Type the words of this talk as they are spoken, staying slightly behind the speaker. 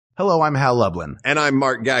Hello, I'm Hal Lublin. And I'm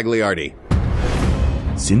Mark Gagliardi.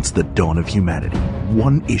 Since the dawn of humanity,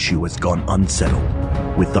 one issue has gone unsettled.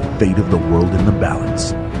 With the fate of the world in the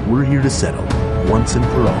balance, we're here to settle, once and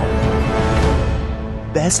for all,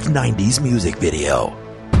 Best 90s Music Video.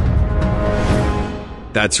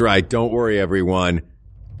 That's right. Don't worry, everyone.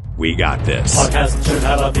 We got this. Podcast should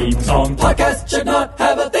have a theme song. Podcast should not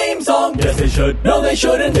have a theme song. Yes, they should. No, they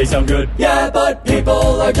shouldn't. They sound good. Yeah, but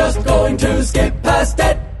people are just going to skip past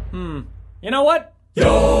it. You know what?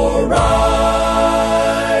 You're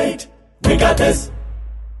right. We got this.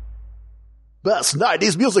 Best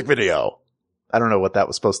 90s Music Video. I don't know what that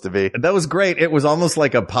was supposed to be. That was great. It was almost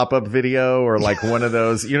like a pop-up video or like one of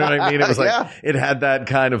those, you know what I mean? It was like, Yeah. It had that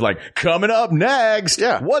kind of like, coming up next,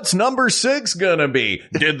 Yeah. what's number 6 gonna be?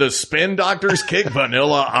 Did the Spin Doctors kick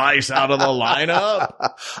Vanilla Ice out of the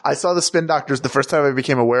lineup? I saw the Spin Doctors. The first time I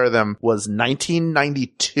became aware of them was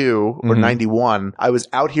 1992 or 91. I was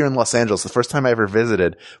out here in Los Angeles. The first time I ever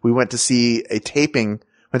visited, we went to see a taping.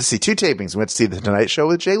 Went to see 2 tapings. We went to see The Tonight Show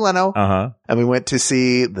with Jay Leno. And we went to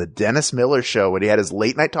see the Dennis Miller Show when he had his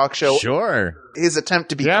late night talk show. Sure. His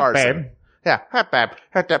attempt to be Yeah, Carson. babe. Yeah. Hi, babe.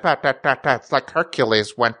 It's like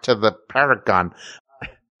Hercules went to the Paragon.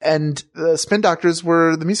 And the Spin Doctors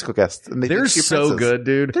were the musical guests. And They're did Two so Princes. good,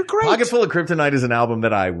 dude. They're great. Pocket Full of Kryptonite is an album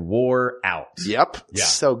that I wore out. Yep. Yeah.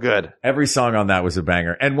 So good. Every song on that was a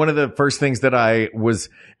banger. And one of the first things that I was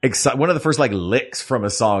excited, one of the first like licks from a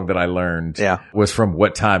song that I learned was from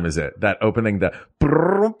What Time Is It? That opening, the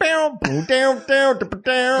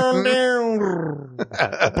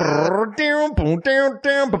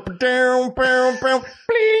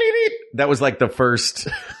that was like the first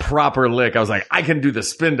proper lick. I was like, I can do the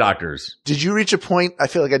Spin Doctors. Did you reach a point? I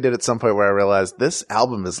feel like I did at some point where I realized this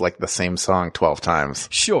album is like the same song 12 times.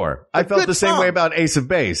 Sure. I felt good the same song. way about Ace of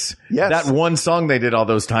Base. Yes. That one song they did all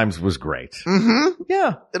those times was great. Mm-hmm.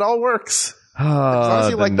 Yeah. It all works. Ah, as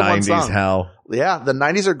you the like the one 90s, song. Hal. Yeah. The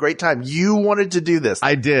 90s are a great time. You wanted to do this.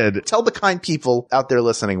 I did. Tell the kind people out there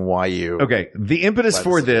listening why you. Okay. The impetus Let's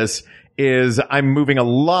for see. this is I'm moving a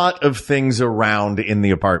lot of things around in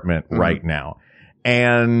the apartment right now.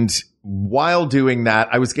 And while doing that,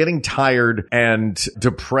 I was getting tired and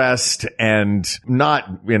depressed and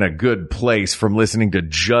not in a good place from listening to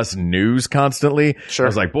just news constantly. Sure. I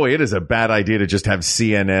was like, boy, it is a bad idea to just have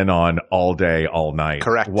CNN on all day, all night.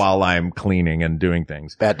 Correct. While I'm cleaning and doing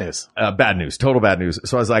things. Bad news. Bad news, total bad news.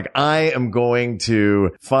 So I was like, I am going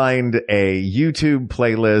to find a YouTube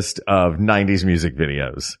playlist of 90s music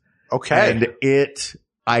videos. Okay. And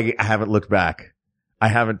I haven't looked back. I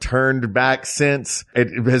haven't turned back since.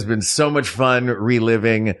 It has been so much fun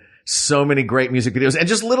reliving so many great music videos and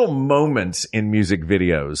just little moments in music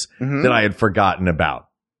videos that I had forgotten about.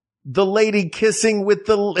 The lady kissing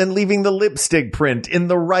and leaving the lipstick print in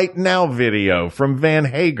the Right Now video from Van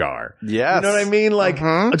Hagar. Yes. You know what I mean? Like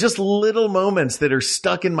just little moments that are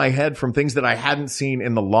stuck in my head from things that I hadn't seen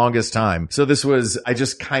in the longest time. So I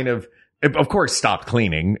just kind of course, stopped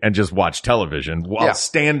cleaning and just watched television while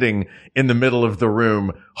standing in the middle of the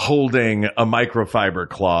room holding a microfiber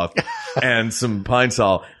cloth and some Pine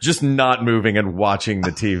Sol, just not moving and watching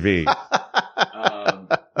the TV.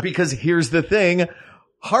 Because here's the thing.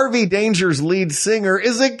 Harvey Danger's lead singer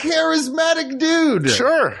is a charismatic dude.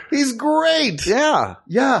 Sure. He's great. Yeah.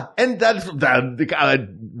 Yeah. And that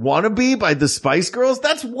Wannabe by the Spice Girls,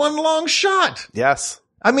 that's one long shot. Yes.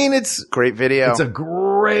 I mean, it's Great video. It's a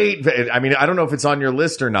great, I mean, I don't know if it's on your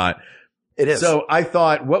list or not. It is. So I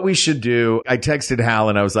thought what we should do, I texted Hal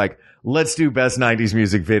and I was like, let's do best 90s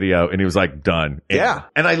music video. And he was like, done. Yeah.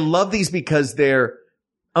 And I love these because they're,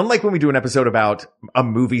 unlike when we do an episode about a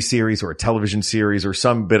movie series or a television series or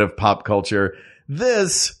some bit of pop culture,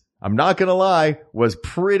 this, I'm not going to lie, was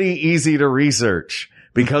pretty easy to research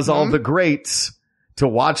because all the greats to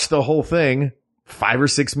watch the whole thing, 5 or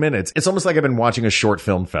 6 minutes. It's almost like I've been watching a short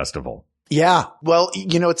film festival. Yeah. Well,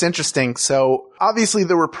 it's interesting. So obviously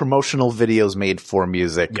there were promotional videos made for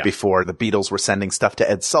music before the Beatles were sending stuff to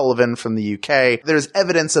Ed Sullivan from the UK. There's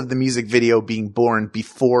evidence of the music video being born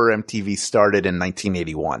before MTV started in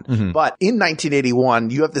 1981. But in 1981,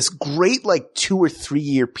 you have this great 2 or 3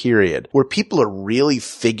 year period where people are really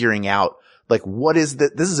figuring out like, what is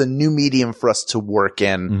that? This is a new medium for us to work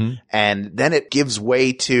in. And then it gives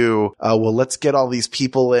way to, well, let's get all these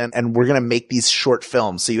people in and we're going to make these short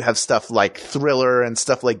films. So you have stuff like Thriller and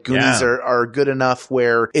stuff like Goonies are good enough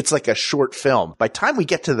where it's like a short film. By the time we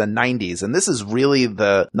get to the 90s, and this is really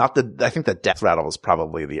I think the Death Rattle was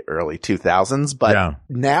probably the early 2000s, but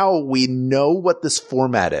now we know what this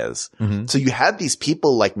format is. So you had these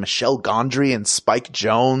people like Michel Gondry and Spike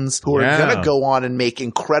Jonze who are going to go on and make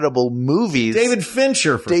incredible movies DVDs. David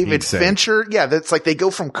Fincher, for David Pete's sake. Fincher. Yeah, that's like they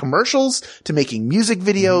go from commercials to making music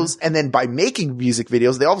videos. And then by making music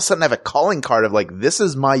videos, they all of a sudden have a calling card of like, this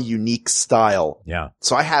is my unique style. Yeah.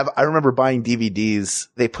 So I remember buying DVDs.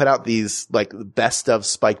 They put out these like best of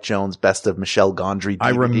Spike Jonze, best of Michel Gondry DVDs. I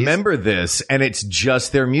remember this, and it's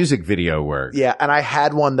just their music video work. Yeah. And I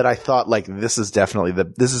had one that I thought like, this is definitely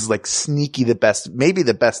this is like sneaky the best, maybe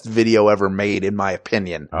the best video ever made in my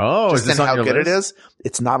opinion. Oh, just is this in on how your good list? it is.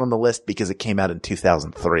 It's not on the list because it came out in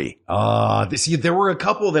 2003. See, there were a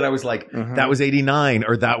couple that I was like, that was 89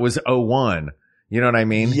 or that was 01. You know what I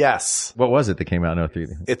mean? Yes. What was it that came out in 03?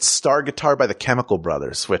 It's Star Guitar by the Chemical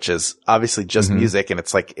Brothers, which is obviously just music, and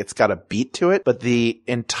it's like, it's got a beat to it, but the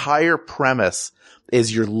entire premise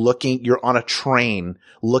is you're on a train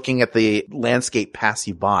looking at the landscape pass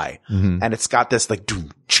you by, and it's got this like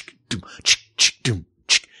doom, chick, doom, chick, chick, doom,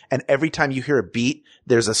 chick. And every time you hear a beat,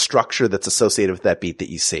 there's a structure that's associated with that beat that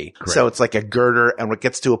you see. Correct. So it's like a girder, and when it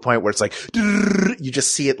gets to a point where it's like, you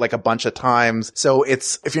just see it like a bunch of times. So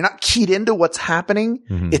it's, if you're not keyed into what's happening,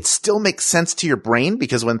 it still makes sense to your brain,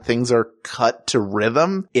 because when things are cut to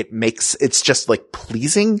rhythm, it's just like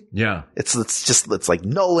pleasing. Yeah. It's like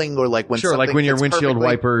nulling, or like when like when your fits windshield perfectly.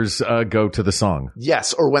 wipers go to the song.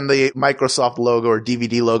 Yes, or when the Microsoft logo or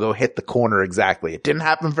DVD logo hit the corner exactly. It didn't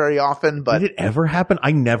happen very often, but Did it ever happen?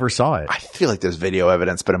 I never saw it. I feel like there's video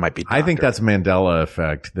evidence, but it might be I think that's Mandela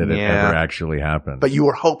effect that it Yeah. ever actually happened. But you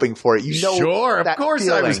were hoping for it. You know, sure, of that course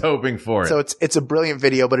I was feeling. hoping for it. So it's a brilliant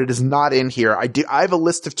video, but it is not in here. I have a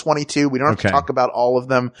list of 22. We don't have to Okay. talk about all of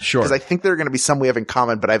them. Sure. Because I think there are going to be some we have in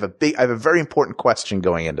common, but I have a very important question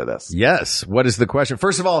going into this. Yes. What is the question?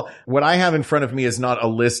 First of all, what I have in front of me is not a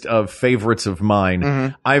list of favorites of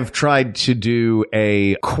mine. I've tried to do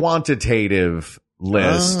a quantitative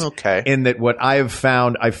list. Oh, okay. In that what I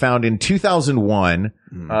found in 2001.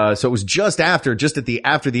 So it was after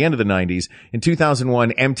the end of the 90s. In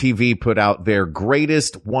 2001, MTV put out their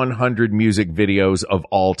greatest 100 music videos of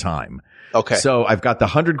all time. Okay. So I've got the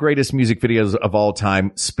 100 greatest music videos of all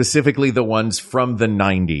time, specifically the ones from the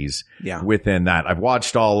 90s. Yeah. Within that, I've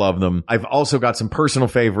watched all of them. I've also got some personal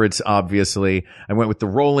favorites, obviously. I went with the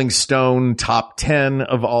Rolling Stone top 10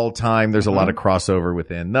 of all time. There's a lot of crossover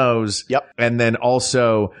within those. Yep. And then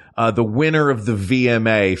also, the winner of the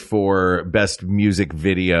VMA for best music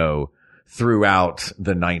video throughout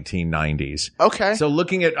the 1990s. Okay. So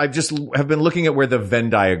I just have been looking at where the Venn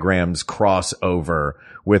diagrams cross over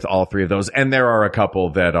with all three of those. And there are a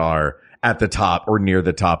couple that are at the top or near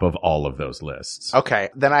the top of all of those lists. Okay.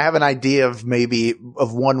 Then I have an idea of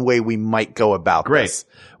one way we might go about this,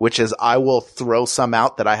 which is I will throw some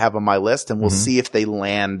out that I have on my list, and we'll see if they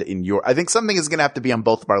land in I think something is going to have to be on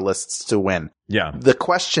both of our lists to win. Yeah. The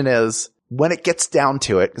question is, when it gets down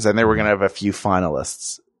to it, because I think we're going to have a few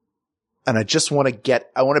finalists, and I just want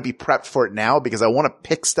to be prepped for it now, because I want to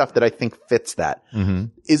pick stuff that I think fits that.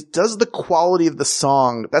 Does the quality of the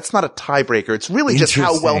song, that's not a tiebreaker. It's really just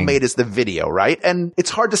how well made is the video, right? And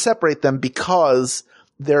it's hard to separate them, because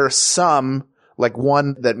there are some, like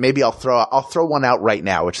one that maybe I'll throw one out right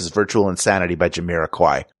now, which is Virtual Insanity by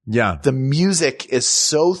Jamiroquai. Yeah. The music is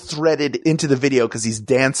so threaded into the video because he's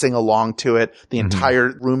dancing along to it. The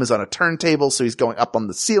entire room is on a turntable, so he's going up on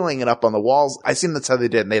the ceiling and up on the walls. I assume that's how they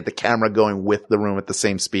did, and they had the camera going with the room at the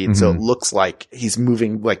same speed, so it looks like he's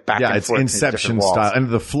moving like back and it's forth. Inception style. And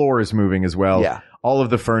the floor is moving as well. Yeah. All of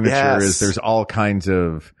the furniture there's all kinds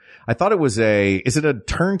of, I thought it was is it a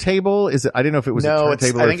turntable? I didn't know if it was a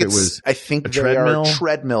turntable or if it was I think a they treadmill. are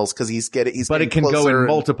treadmills, because But it can go in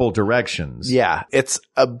multiple directions. Yeah, it's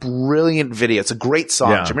a brilliant video. It's a great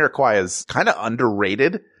song. Yeah. Jamiroquai is kind of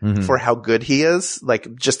underrated for how good he is.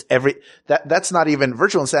 Like, just that's not even,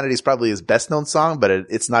 Virtual Insanity is probably his best known song, but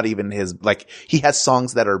it's not even his, like, he has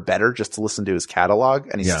songs that are better just to listen to his catalog,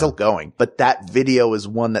 and he's still going. But that video is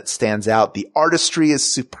one that stands out. The artistry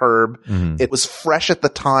is superb. It was fresh at the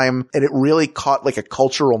time, and it really caught like a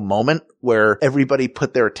cultural moment where everybody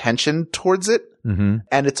put their attention towards it. And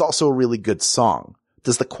it's also a really good song.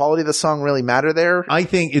 Does the quality of the song really matter there? I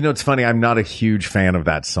think, it's funny. I'm not a huge fan of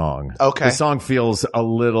that song. Okay. The song feels a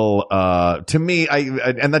little, to me,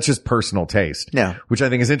 and that's just personal taste. Yeah. Which I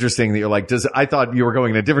think is interesting that you're like, I thought you were going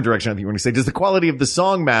in a different direction. I think you were going to say, does the quality of the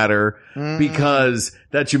song matter? Because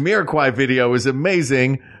that Jamiroquai video is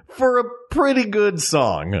amazing for a pretty good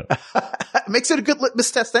song. It makes it a good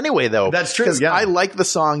litmus test anyway, though. That's true. Because Yeah. I like the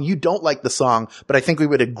song. You don't like the song, but I think we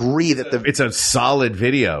would agree that It's a solid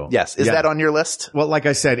video. Yes. Is that on your list? Well, like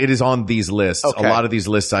I said, it is on these lists. Okay. A lot of these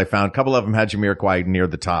lists I found, a couple of them had Jamiroquai near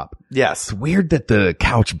the top. Yes. It's weird that the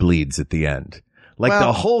couch bleeds at the end. Like Well-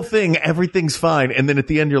 the whole thing, everything's fine. And then at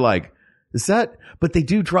the end, you're like, But they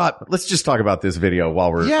do drop. Let's just talk about this video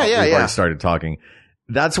while we've already started talking.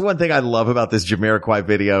 That's one thing I love about this Jamiroquai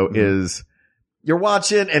video is you're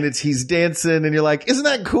watching and he's dancing and you're like, isn't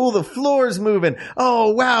that cool? The floor's moving.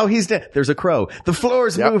 Oh, wow. There's a crow. The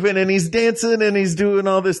floor's moving and he's dancing and he's doing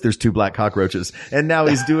all this. There's 2 black cockroaches and now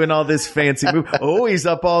he's doing all this fancy move. Oh, he's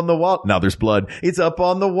up on the wall. Now there's blood. It's up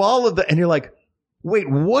on the wall and you're like, wait,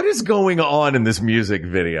 what is going on in this music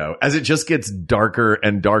video as it just gets darker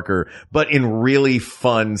and darker, but in really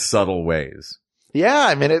fun, subtle ways? Yeah.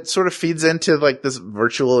 I mean, it sort of feeds into like this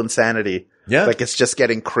virtual insanity. Yeah. Like it's just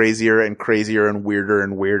getting crazier and crazier and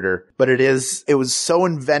weirder. But it was so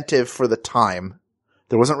inventive for the time.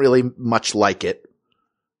 There wasn't really much like it.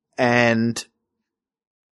 And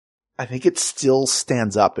I think it still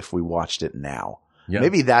stands up if we watched it now. Yeah.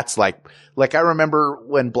 Maybe that's like I remember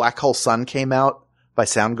when Black Hole Sun came out by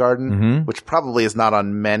Soundgarden, which probably is not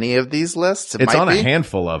on many of these lists. It's on a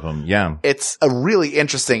handful of them. Yeah. It's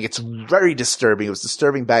it's very disturbing. It was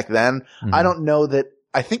disturbing back then. I don't know that.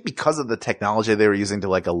 I think because of the technology they were using to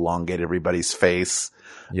like elongate everybody's face.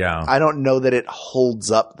 Yeah. I don't know that it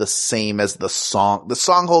holds up the same as the song. The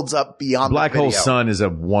song holds up beyond Black the video. Hole Sun is a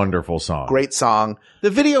wonderful song. Great song. The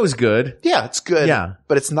video is good. Yeah, it's good. Yeah.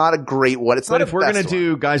 But it's not a great one. It's not But if we're going to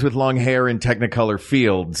do Guys with Long Hair in Technicolor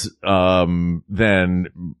Fields, then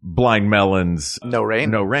Blind Melon's No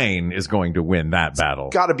Rain is going to win that battle.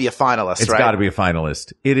 Got to be a finalist, It's right? got to be a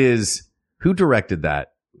finalist. It is. Who directed that?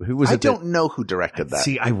 Who was it? I don't know who directed that.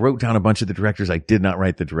 See, I wrote down a bunch of the directors. I did not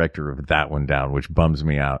write the director of that one down, which bums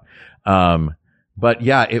me out. But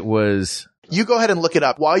yeah, it was. You go ahead and look it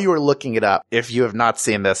up. While you are looking it up, if you have not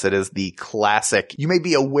seen this, it is the classic. You may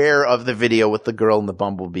be aware of the video with the girl in the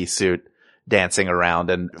bumblebee suit dancing around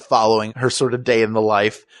and following her sort of day in the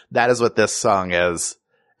life. That is what this song is.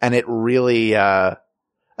 And it really,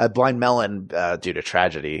 Blind Melon, due to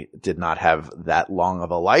tragedy, did not have that long of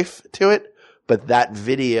a life to it. But that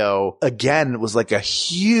video, again, was like a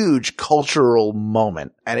huge cultural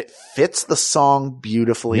moment, and it fits the song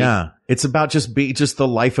beautifully. Yeah. It's about just the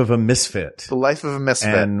life of a misfit. The life of a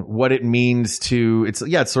misfit. And what it means to,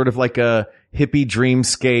 it's sort of like a hippie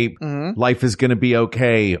dreamscape. Life is going to be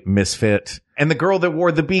okay, misfit. And the girl that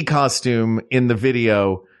wore the bee costume in the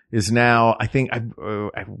video is now, I think,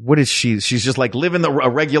 what is she? She's just like living a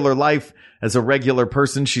regular life as a regular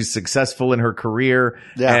person. She's successful in her career.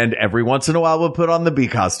 Yeah. And every once in a while will put on the bee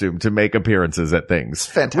costume to make appearances at things.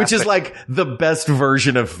 Fantastic. Which is like the best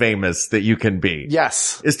version of famous that you can be.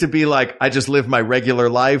 Yes. Is to be like, I just live my regular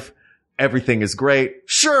life. Everything is great.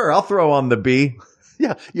 Sure, I'll throw on the bee.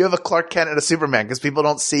 Yeah, you have a Clark Kent and a Superman because people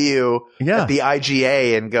don't see you at the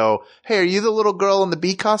IGA and go, hey, are you the little girl in the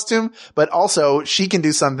bee costume? But also, she can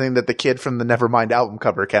do something that the kid from the Nevermind album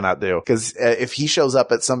cover cannot do. Because if he shows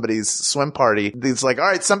up at somebody's swim party, he's like, all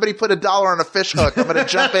right, somebody put $1 on a fish hook. I'm going to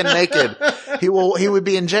jump in naked. He would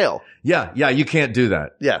be in jail. Yeah, you can't do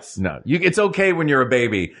that. Yes. No, it's okay when you're a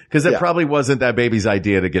baby because it probably wasn't that baby's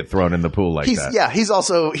idea to get thrown in the pool like that. Yeah, he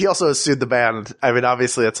also has sued the band. I mean,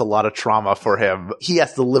 obviously that's a lot of trauma for him. He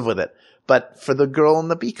has to live with it. But for the girl in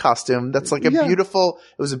the bee costume, that's like it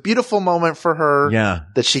was a beautiful moment for her. Yeah.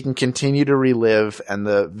 That she can continue to relive. And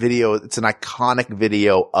the video, it's an iconic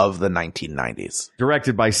video of the 1990s.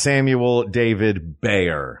 Directed by Samuel David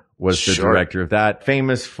Bayer. Was the director of that,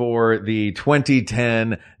 famous for the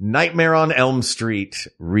 2010 Nightmare on Elm Street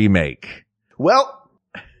remake. Well,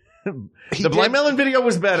 the Blind Melon video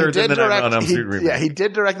was better than the Nightmare on Elm Street remake. Yeah, he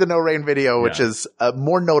did direct the No Rain video, which is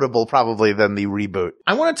more notable probably than the reboot.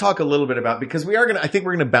 I want to talk a little bit about, because I think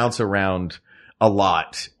we're going to bounce around a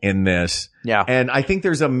lot in this. Yeah. And I think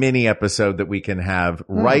there's a mini episode that we can have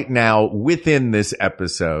right now within this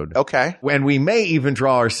episode. Okay. And we may even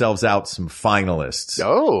draw ourselves out some finalists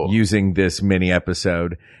using this mini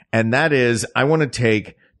episode. And that is, I want to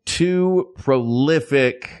take 2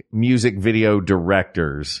 prolific music video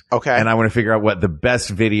directors. Okay. And I want to figure out what the best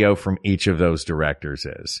video from each of those directors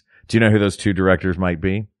is. Do you know who those 2 directors might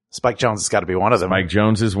be? Spike Jonze has got to be one of them. Spike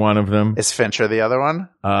Jonze is one of them. Is Fincher the other one?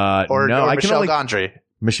 Or Michel Gondry?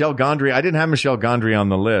 Michel Gondry. I didn't have Michel Gondry on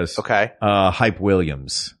the list. Okay. Hype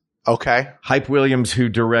Williams. Okay. Hype Williams, who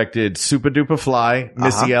directed Super Duper Fly,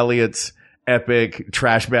 Missy Elliott's epic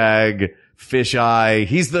trash bag, Fisheye.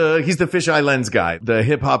 He's the Fisheye lens guy, the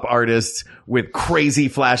hip hop artist with crazy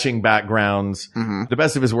flashing backgrounds. The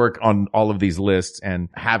best of his work on all of these lists, and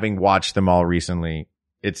having watched them all recently,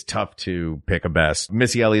 it's tough to pick a best.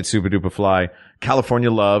 Missy Elliott, Super Duper Fly,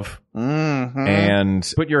 California Love,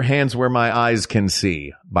 and Put Your Hands Where My Eyes Can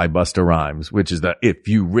See by Busta Rhymes, which is the If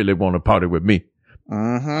You Really Want to Party With Me.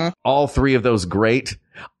 All 3 of those great.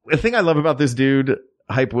 The thing I love about this dude,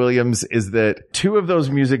 Hype Williams is that 2 of those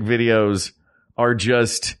music videos are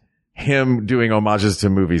just him doing homages to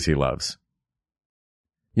movies he loves.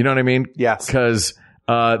 You know what I mean? Yes. Because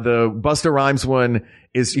the Busta Rhymes one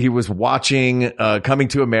is he was watching Coming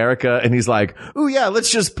to America, and he's like, "Oh yeah,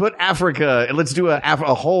 let's just put Africa and let's do a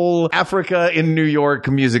whole Africa in New York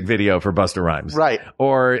music video for Busta Rhymes." Right.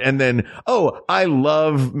 And then, I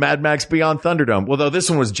love Mad Max Beyond Thunderdome. Well, though this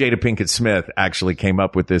one was Jada Pinkett Smith actually came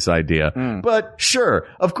up with this idea. But sure,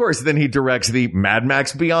 of course, then he directs the Mad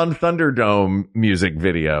Max Beyond Thunderdome music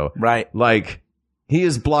video. Right. Like, he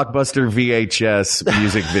is Blockbuster VHS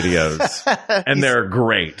music videos, and they're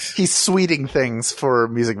great. He's sweeting things for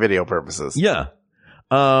music video purposes. Yeah.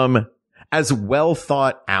 As well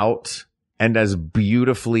thought out and as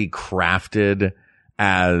beautifully crafted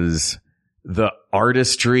as the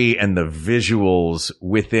artistry and the visuals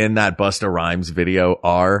within that Busta Rhymes video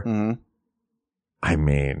are, I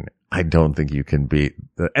mean, I don't think you can beat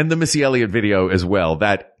and the Missy Elliott video as well.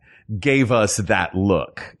 That gave us that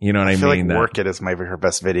look. You know what I feel mean? Like Work It is maybe her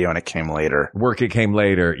best video, and it came later. Work It came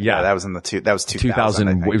later. Yeah. That was that was 2000.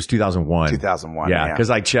 It was 2001. 2001. Yeah. Cause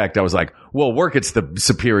I checked. I was like, well, Work It's the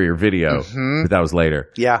superior video. But that was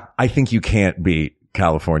later. Yeah. I think you can't beat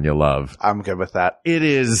California Love. I'm good with that. It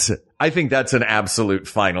is. I think that's an absolute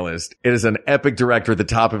finalist. It is an epic director at the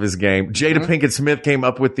top of his game. Jada Pinkett Smith came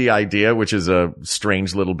up with the idea, which is a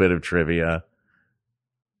strange little bit of trivia.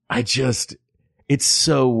 It's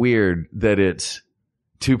so weird that it's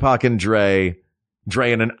Tupac and Dre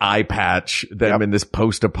in an eye patch, them in this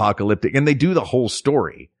post-apocalyptic, and they do the whole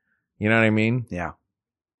story. You know what I mean? Yeah.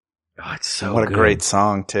 Oh, it's so What good. a great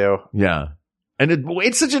song, too. Yeah. And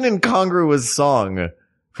it's such an incongruous song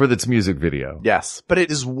for its music video. Yes, but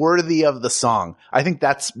it is worthy of the song. I think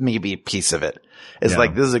that's maybe a piece of it. It's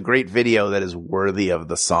like, this is a great video that is worthy of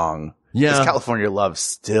the song. Yeah. Because California Love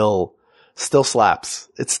still slaps.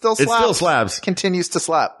 It still slaps. Continues to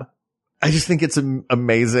slap. I just think it's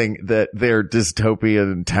amazing that their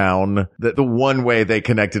dystopian town, that the one way they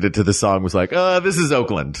connected it to the song was like, this is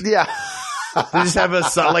Oakland. Yeah. They just have a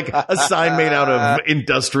sign made out of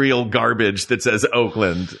industrial garbage that says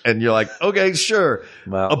Oakland. And you're like, okay, sure.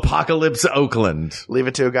 Well, Apocalypse Oakland. Leave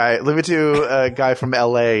it to a guy from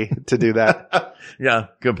LA to do that. Yeah,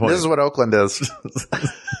 good point. This is what Oakland is.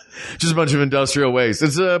 Just a bunch of industrial waste.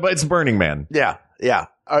 It's Burning Man. Yeah. Yeah.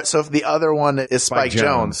 All right, so if the other one is Spike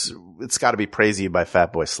Jones, it's got to be Praise You by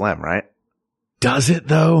Fatboy Slim, right? Does it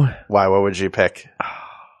though? Why? What would you pick?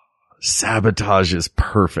 Sabotage is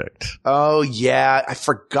perfect. Oh yeah, I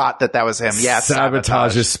forgot that was him. Yeah,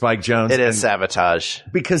 Sabotage is Spike Jones. It is Sabotage.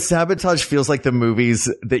 Because Sabotage feels like the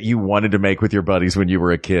movies that you wanted to make with your buddies when you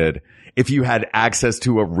were a kid. If you had access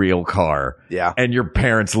to a real car. Yeah. And your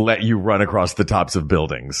parents let you run across the tops of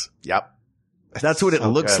buildings. Yep. That's what it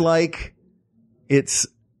looks like. It's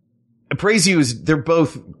Praise You they're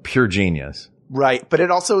both pure genius. Right. But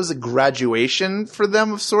it also is a graduation for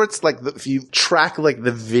them of sorts. Like if you track like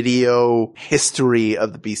the video history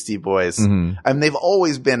of the Beastie Boys, and they've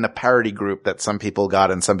always been a parody group that some people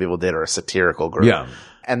got and some people did, or a satirical group. Yeah.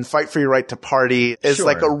 And Fight for Your Right to Party is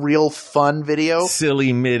like a real fun video.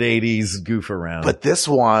 Silly mid-80s goof around. But this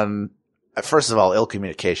one, first of all, Ill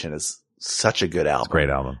Communication is such a good album. It's a great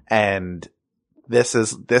album. And this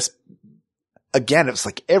again, it was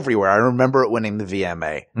like everywhere. I remember it winning the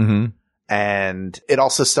VMA. Mm-hmm. And it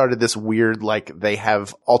also started this weird, like, they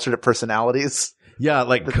have alternate personalities. Yeah,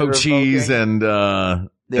 like Cochise and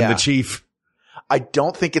the Chief. I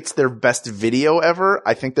don't think it's their best video ever.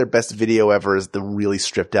 I think their best video ever is the really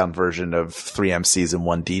stripped down version of 3 MCs and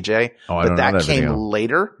 1 DJ. But that came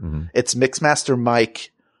later. Mm-hmm. It's Mixmaster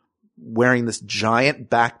Mike wearing this giant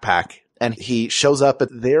backpack, and he shows up at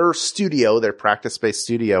their studio, their practice space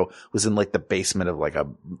studio was in like the basement of like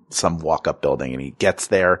some walk up building, and he gets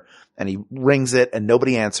there and he rings it and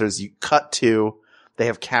nobody answers. You cut to, they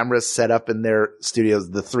have cameras set up in their studios.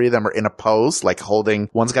 The 3 of them are in a pose, like holding,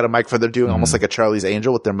 one's got a mic for, they're doing almost like a Charlie's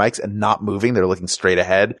Angel with their mics and not moving. They're looking straight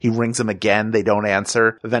ahead. He rings them again. They don't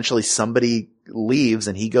answer. Eventually somebody leaves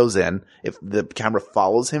and he goes in. If the camera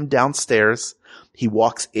follows him downstairs, he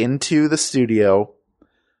walks into the studio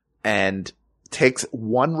and takes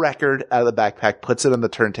one record out of the backpack, puts it on the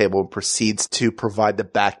turntable, and proceeds to provide the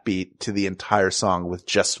backbeat to the entire song with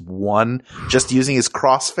just using his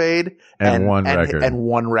crossfade and one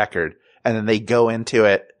record. And then they go into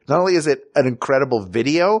it. Not only is it an incredible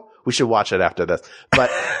video, we should watch it after this, but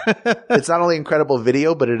it's not only incredible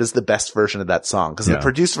video, but it is the best version of that song. Cause the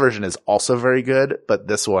produced version is also very good, but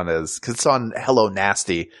this one is, cause it's on Hello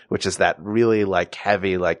Nasty, which is that really like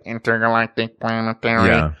heavy, like intergalactic planetary.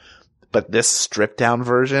 Yeah. But this stripped down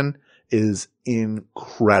version is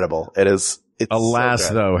incredible. It It's alas, so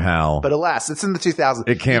good. though, Hal. But alas, it's in the 2000s.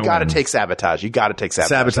 It can't You got to win. take Sabotage. You got to take Sabotage.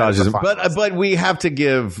 Sabotage is, That a finalist. but we have to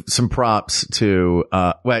give some props to,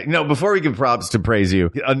 before we give props to Praise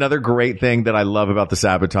You, another great thing that I love about the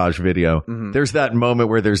Sabotage video, there's that moment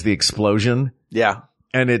where there's the explosion. Yeah.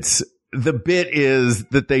 And the bit is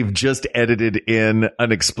that they've just edited in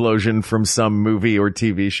an explosion from some movie or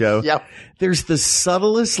TV show. Yep. There's the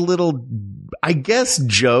subtlest little, I guess,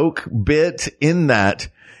 joke bit in that.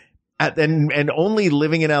 And only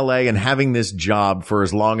living in LA and having this job for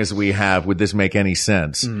as long as we have, would this make any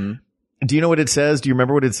sense? Mm-hmm. Do you know what it says? Do you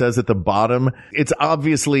remember what it says at the bottom? It's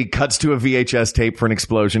obviously cuts to a VHS tape for an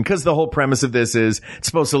explosion, because the whole premise of this is it's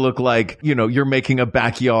supposed to look like, you're making a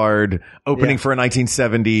backyard opening for a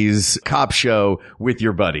 1970s cop show with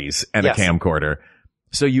your buddies and a camcorder.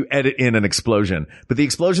 So you edit in an explosion, but the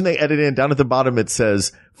explosion they edit in, down at the bottom, it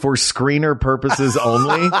says for screener purposes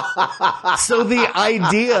only. So the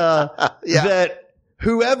idea that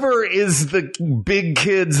whoever is the big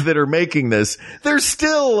kids that are making this, they're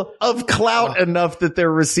still of clout enough that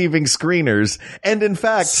they're receiving screeners. And in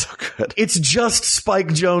fact, So good. it's just Spike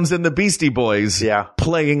Jonze and the Beastie Boys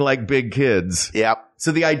playing like big kids. Yep.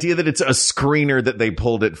 So the idea that it's a screener that they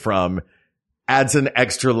pulled it from adds an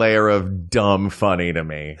extra layer of dumb funny to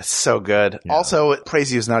me. So good. Yeah. Also,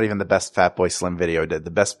 Praise You is not even the best Fatboy Slim video he did.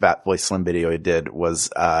 The best Fatboy Slim video he did was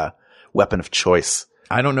Weapon of Choice.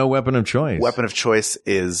 I don't know Weapon of Choice. Weapon of Choice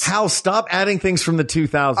is... Hal, stop adding things from the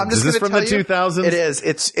 2000s. I'm just Is this from gonna the tell you, 2000s? It is.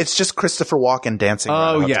 It's just Christopher Walken dancing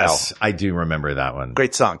around a hotel. Yes. I do remember that one.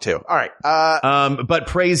 Great song, too. All right. But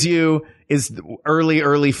Praise You is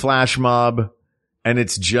early flash mob, and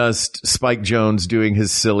it's just Spike Jonze doing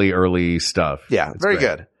his silly early stuff. Yeah, It's very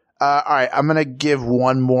great. good. All right. I'm going to give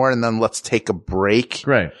one more, and then let's take a break.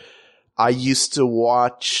 Great. I used to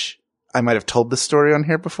watch... I might have told this story on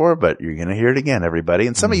here before, but you're going to hear it again, everybody.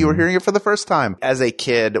 And some of you are hearing it for the first time. As a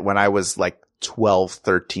kid, when I was like 12,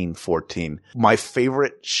 13, 14, my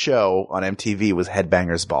favorite show on MTV was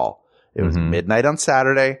Headbangers Ball. It was midnight on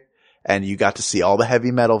Saturday, and you got to see all the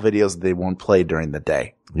heavy metal videos that they won't play during the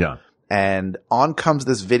day. Yeah. And on comes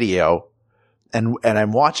this video, and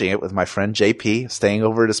I'm watching it with my friend JP, staying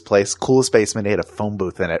over at his place, coolest basement. He had a phone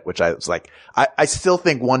booth in it, which I was like, I still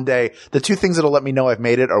think one day the two things that'll let me know I've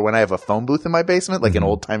made it are when I have a phone booth in my basement, like an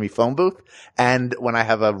old timey phone booth, and when I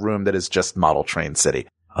have a room that is just Model Train City.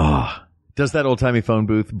 Oh, does that old timey phone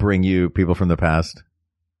booth bring you people from the past?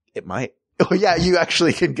 It might. Oh yeah, you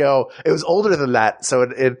actually can go. It was older than that, so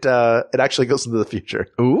it actually goes into the future.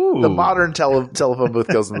 Ooh. The modern telephone booth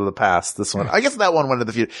goes into the past. This one, I guess that one went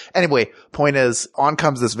into the future. Anyway, point is, on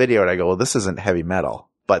comes this video, and I go, well, this isn't heavy metal.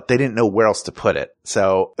 But they didn't know where else to put it.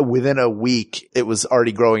 So within a week, it was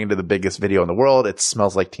already growing into the biggest video in the world. It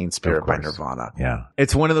Smells Like Teen Spirit by Nirvana. Yeah.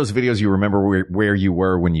 It's one of those videos you remember where you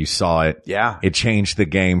were when you saw it. Yeah. It changed the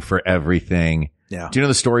game for everything. Yeah. Do you know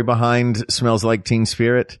the story behind Smells Like Teen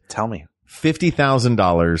Spirit? Tell me.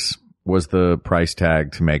 $50,000 was the price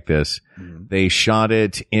tag to make this. Mm-hmm. They shot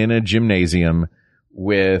it in a gymnasium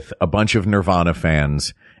with a bunch of Nirvana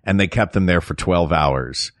fans, and they kept them there for 12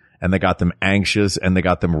 hours. And they got them anxious and they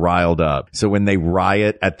got them riled up. So when they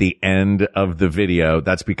riot at the end of the video,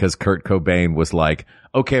 that's because Kurt Cobain was like,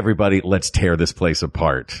 okay, everybody, let's tear this place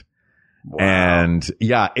apart. Wow. And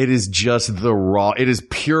yeah, it is just it is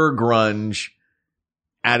pure grunge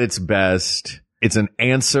at its best. It's an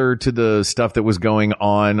answer to the stuff that was going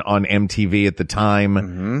on MTV at the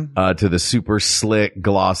time, to the super slick,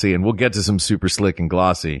 glossy, and we'll get to some super slick and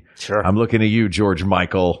glossy. Sure. I'm looking at you, George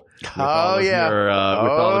Michael. With all of your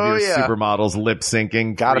yeah. supermodels lip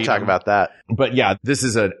syncing. Gotta talk about that. But yeah, this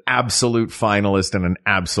is an absolute finalist and an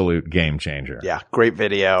absolute game changer. Yeah. Great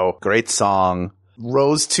video. Great song.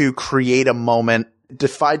 Rose to create a moment.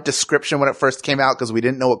 Defied description when it first came out because we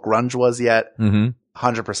didn't know what grunge was yet. 100%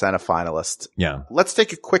 a finalist. Yeah. Let's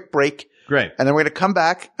take a quick break. Great. And then we're going to come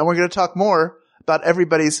back and we're going to talk more about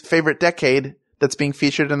everybody's favorite decade that's being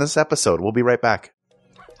featured in this episode. We'll be right back.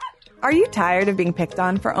 Are you tired of being picked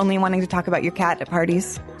on for only wanting to talk about your cat at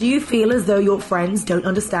parties? Do you feel as though your friends don't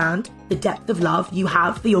understand the depth of love you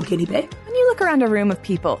have for your guinea pig? When you look around a room of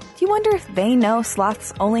people, do you wonder if they know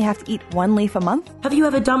sloths only have to eat one leaf a month? Have you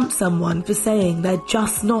ever dumped someone for saying they're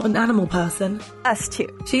just not an animal person? Us too.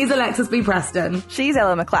 She's Alexis B. Preston. She's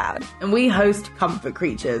Ella McLeod. And we host Comfort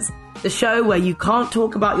Creatures, the show where you can't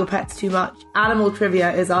talk about your pets too much, animal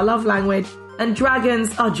trivia is our love language, and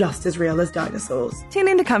dragons are just as real as dinosaurs. Tune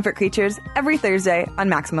into Comfort Creatures every Thursday on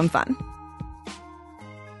Maximum Fun.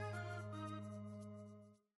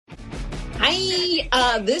 Hi,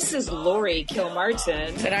 This is Lori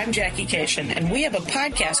Kilmartin. And I'm Jackie Cation. And we have a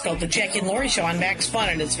podcast called The Jackie and Lori Show on Max Fun,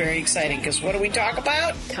 and it's very exciting because what do we talk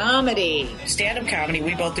about? Comedy. Stand-up comedy.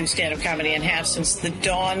 We both do stand-up comedy and have since the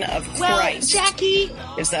dawn of Well, Christ. Jackie,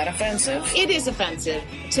 Is that offensive? it is offensive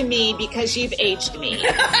to me because you've aged me.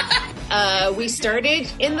 We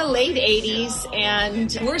started in the late 80s,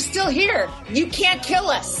 and we're still here. You can't kill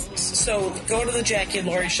us. So go to The Jackie and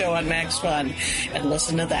Lori Show on Max Fun and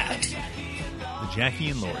listen to that. The Jackie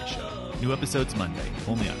and Lori Show. New episodes Monday,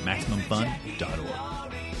 only on MaximumFun.org.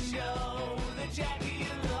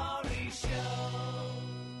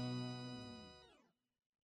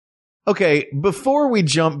 Okay, before we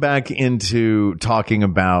jump back into talking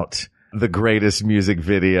about the greatest music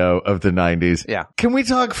video of the 90s, can we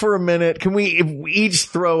talk for a minute? Can we each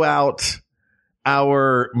throw out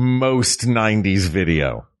our most 90s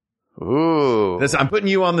video? Ooh. I'm putting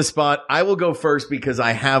you on the spot. I will go first because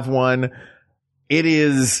I have one. It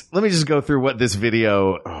is, let me just go through what this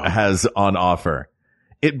video has on offer.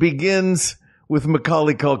 It begins with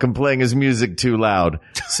Macaulay Culkin playing his music too loud.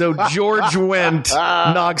 So George Wendt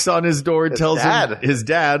knocks on his door, tells him his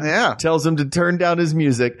dad tells him to turn down his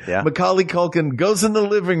music. Yeah. Macaulay Culkin goes in the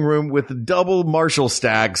living room with double Marshall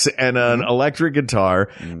stacks and an electric guitar,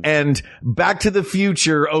 and Back to the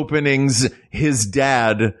Future openings his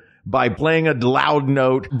dad by playing a loud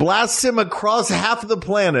note, blasts him across half the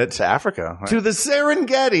planet to Africa, right? To the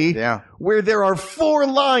Serengeti, where there are 4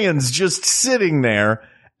 lions just sitting there,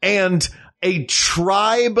 and a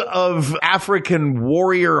tribe of African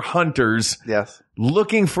warrior hunters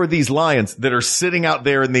looking for these lions that are sitting out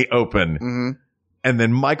there in the open. And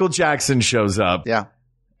then Michael Jackson shows up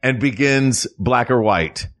and begins Black or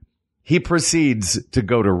White. He proceeds to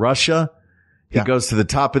go to Russia. He goes to the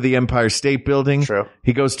top of the Empire State Building. True.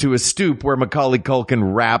 He goes to a stoop where Macaulay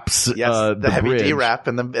Culkin raps the heavy bridge. D-rap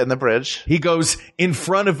in the bridge. He goes in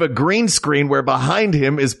front of a green screen where behind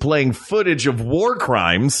him is playing footage of war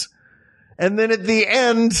crimes. And then at the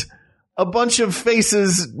end, a bunch of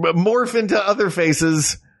faces morph into other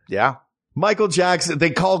faces. Yeah. Michael Jackson, they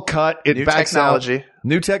call cut. It New backs technology. out.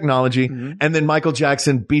 New technology. And then Michael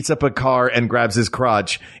Jackson beats up a car and grabs his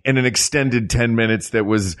crotch in an extended 10 minutes that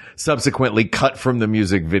was subsequently cut from the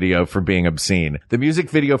music video for being obscene. The music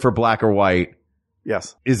video for Black or White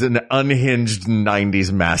is an unhinged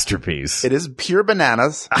 90s masterpiece. It is pure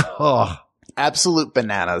bananas. Absolute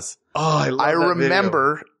bananas. I love I that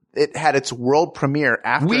remember video. It had its world premiere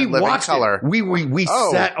after We Living watched Color. it. We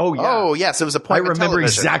sat. Oh, yeah. Oh, yes. It was I appointment remember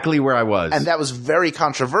television. exactly where I was. And that was very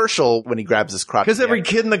controversial when he grabs his crotch. Because every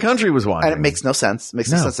kid in the country was watching. And it makes no sense.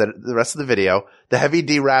 Makes no sense that the rest of the video, the heavy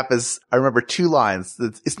D rap is, I remember 2 lines.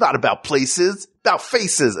 It's not about places, it's about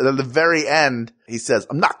faces. And at the very end, he says,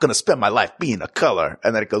 I'm not going to spend my life being a color.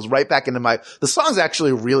 And then it goes right back into the song's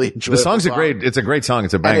actually really enjoyable. The song's it's a great song.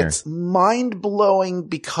 It's a banger. And it's mind blowing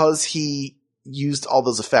because he used all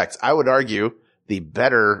those effects. I would argue the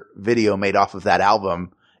better video made off of that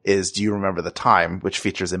album is Do You Remember the Time, which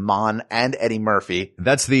features Iman and Eddie Murphy.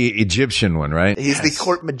 That's the Egyptian one, right? He's the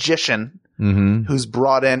court magician who's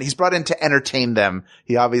brought in. He's brought in to entertain them.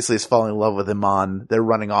 He obviously is falling in love with Iman. They're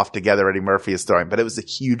running off together. Eddie Murphy is throwing, but it was a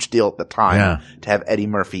huge deal at the time to have Eddie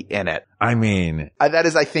Murphy in it. I mean, that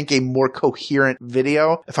is, I think, a more coherent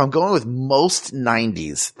video. If I'm going with most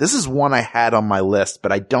 90s, this is one I had on my list,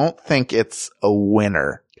 but I don't think it's a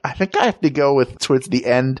winner. I think I have to go with towards the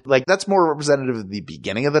end. Like, that's more representative of the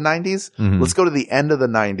beginning of the 90s. Let's go to the end of the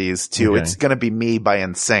 90s to It's Gonna Be Me by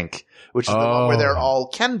NSYNC, which is the one where they're all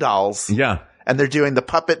Ken dolls. Yeah. And they're doing the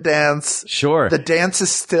puppet dance. Sure. The dance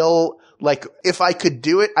is still, like, if I could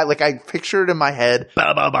do it, I picture it in my head.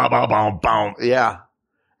 Bow, bow, bow, bow, bow, bow. Yeah.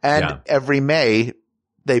 And every May,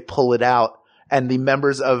 they pull it out, and the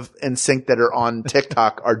members of NSYNC that are on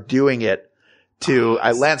TikTok are doing it to,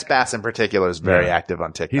 Lance Bass in particular is very active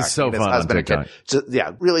on TikTok. He's so fun on TikTok.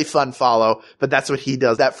 Really fun follow, but that's what he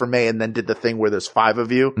does that for May, and then did the thing where there's 5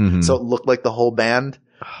 of you, so it looked like the whole band.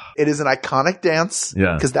 It is an iconic dance.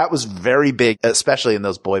 Yeah. Cause that was very big, especially in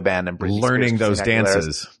those boy band and Britney learning Spears, those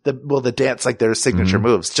dances. The dance, like their signature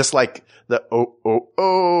moves, just like the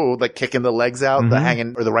like kicking the legs out, the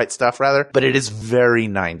hanging, or the right stuff rather. But it is very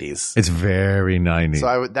 90s. It's very 90s.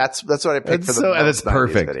 So that's what I picked for the most that's 90s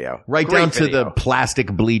perfect video. Right Great down to video. the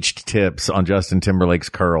plastic bleached tips on Justin Timberlake's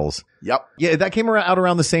curls. Yep. Yeah, that came out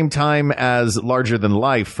around the same time as Larger Than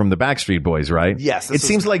Life from the Backstreet Boys, right? Yes. It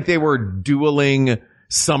seems like they were dueling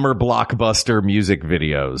summer blockbuster music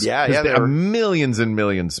videos. Yeah, there are millions and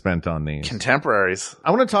millions spent on these. Contemporaries.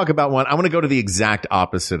 I want to talk about one. I want to go to the exact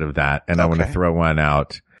opposite of that, and I want to throw one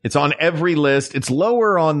out. It's on every list. It's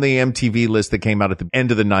lower on the MTV list that came out at the end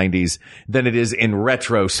of the 90s than it is in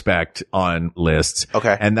retrospect on lists.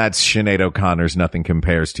 Okay. And that's Sinead O'Connor's Nothing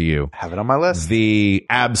Compares to You. Have it on my list. The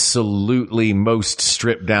absolutely most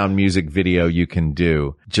stripped down music video you can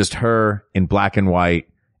do. Just her in black and white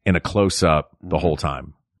in a close up the whole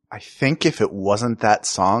time. I think if it wasn't that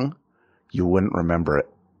song, you wouldn't remember it.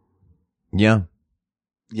 Yeah.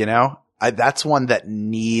 You know? That's one that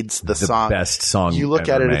needs the song. Best song you look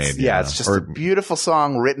ever at it, made, it's just a beautiful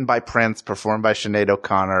song written by Prince, performed by Sinead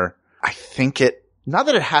O'Connor. I think not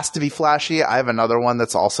that it has to be flashy. I have another one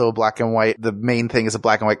that's also black and white. The main thing is a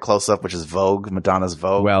black and white close-up, which is Vogue, Madonna's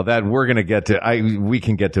Vogue. Well, we're going to get to, we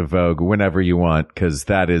can get to Vogue whenever you want, because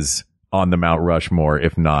that is on the Mount Rushmore,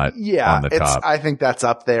 if not on the top. I think that's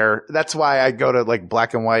up there. That's why I go to like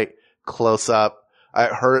black and white close-up.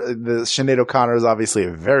 The Sinead O'Connor is obviously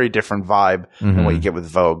a very different vibe than what you get with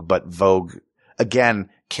Vogue, but Vogue again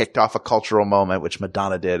kicked off a cultural moment, which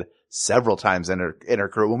Madonna did several times in her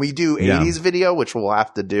career. When we do 80s video, which we'll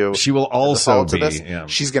have to do, she will also be,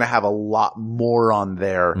 she's going to have a lot more on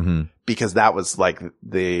there because that was like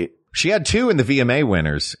she had 2 in the VMA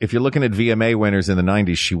winners. If you're looking at VMA winners in the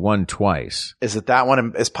 90s, she won twice. Is it that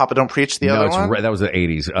one? Is Papa Don't Preach the other one? That was the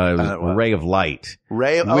 80s. It was Ray of Light.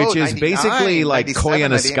 Which is basically like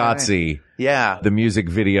Koyaanisqatsi. Yeah. The music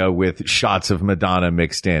video with shots of Madonna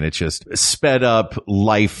mixed in. It's just sped up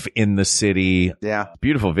life in the city. Yeah.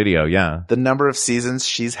 Beautiful video. Yeah. The number of seasons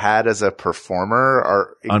she's had as a performer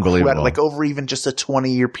are unbelievable. Like over even just a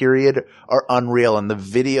 20-year period are unreal. And the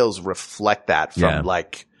videos reflect that from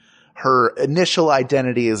like her initial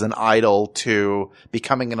identity as an idol to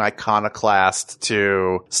becoming an iconoclast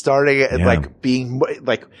to starting like being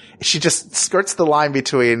like, she just skirts the line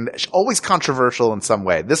between always controversial in some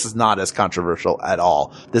way. This is not as controversial at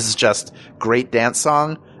all. This is just great dance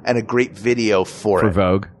song and a great video for it.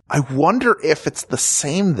 Vogue. I wonder if it's the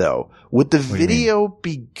same though. Would the video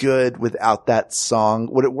be good without that song?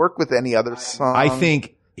 Would it work with any other song? I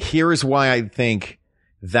think here's why I think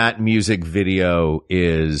that music video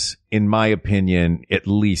is, in my opinion, at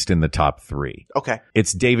least in the top 3. Okay.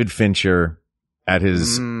 It's David Fincher at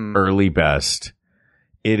his early best.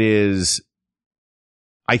 It is,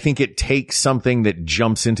 I think it takes something that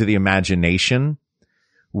jumps into the imagination,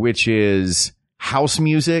 which is house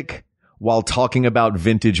music while talking about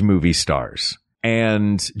vintage movie stars.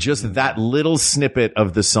 And just that little snippet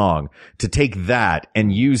of the song, to take that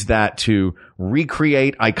and use that to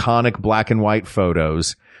recreate iconic black and white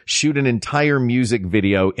photos, shoot an entire music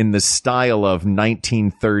video in the style of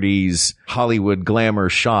 1930s Hollywood glamour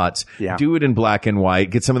shots, do it in black and white,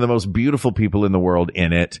 get some of the most beautiful people in the world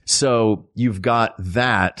in it. So you've got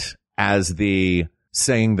that as the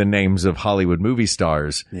saying the names of Hollywood movie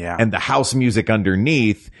stars. Yeah. And the house music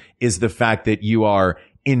underneath is the fact that you are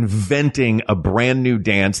inventing a brand new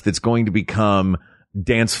dance that's going to become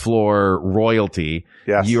dance floor royalty.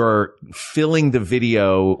 Yes. You're filling the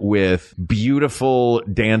video with beautiful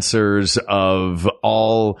dancers of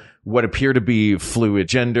all what appear to be fluid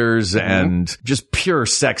genders and just pure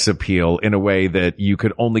sex appeal in a way that you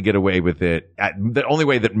could only get away with it the only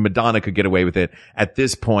way that Madonna could get away with it at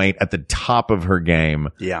this point at the top of her game.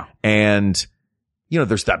 Yeah. And you know,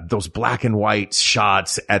 there's those black and white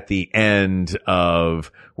shots at the end of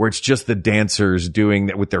where it's just the dancers doing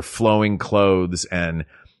that with their flowing clothes. And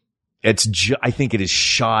it's I think it is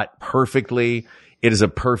shot perfectly. It is a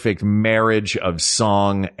perfect marriage of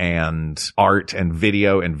song and art and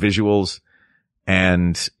video and visuals.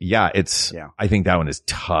 And I think that one is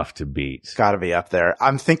tough to beat. It's gotta be up there.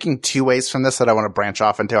 I'm thinking 2 ways from this that I want to branch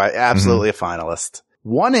off into. Absolutely a finalist.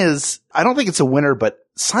 One is, I don't think it's a winner, but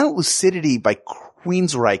Silent Lucidity by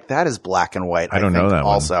Queensryche, that is black and white. I don't know that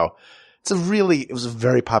also. one. It was a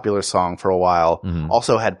very popular song for a while.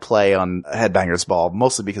 Also had play on Headbangers Ball,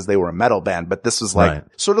 mostly because they were a metal band, but this was like,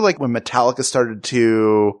 sort of like when Metallica started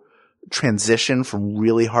to transition from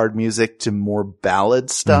really hard music to more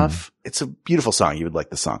ballad stuff. It's a beautiful song. You would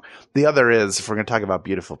like the song. The other is, if we're going to talk about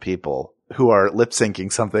beautiful people who are lip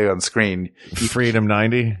syncing something on screen. Freedom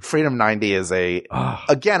 90? Freedom 90 is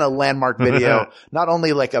again, a landmark video. Not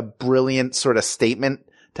only like a brilliant sort of statement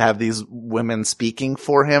to have these women speaking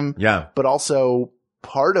for him. Yeah. But also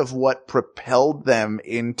part of what propelled them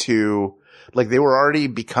into, like, they were already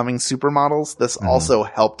becoming supermodels. This also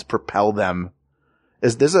helped propel them.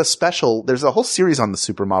 There's a whole series on the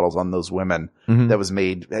supermodels, on those women that was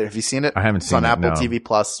made. Have you seen it? I haven't seen it. It's on Apple no. TV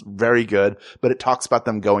Plus. Very good. But it talks about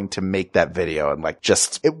them going to make that video and like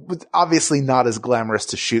it was obviously not as glamorous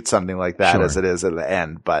to shoot something like that as it is at the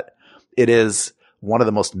end, but it is one of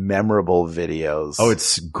the most memorable videos. Oh,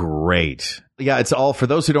 it's great. Yeah, it's all, for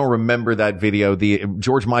those who don't remember that video,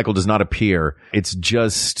 George Michael does not appear. It's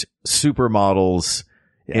just supermodels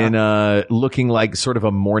in looking like sort of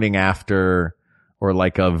a morning after, or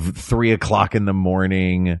like a 3 o'clock in the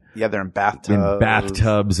morning. Yeah, they're in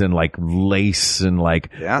bathtubs. And like lace and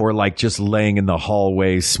like, or like just laying in the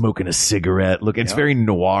hallway smoking a cigarette. Look, it's very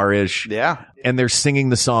noirish. Yeah. And they're singing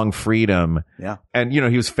the song Freedom. Yeah. And, he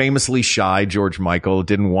was famously shy, George Michael,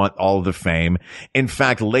 didn't want all of the fame. In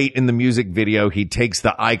fact, late in the music video, he takes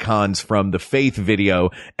the icons from the Faith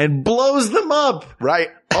video and blows them up.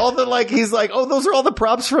 Right. All the he's like, oh, those are all the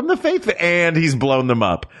props from the Faith. And he's blown them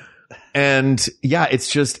up. And yeah,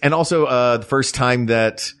 it's just, and also, the first time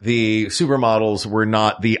that the supermodels were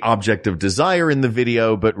not the object of desire in the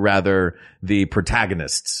video, but rather the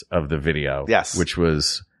protagonists of the video. Yes. Which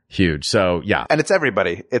was huge. So yeah. And it's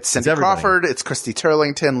everybody. It's Cindy Crawford. It's Christy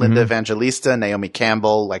Turlington, Linda Evangelista, Naomi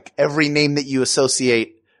Campbell, like every name that you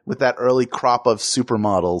associate with that early crop of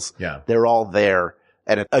supermodels. Yeah. They're all there.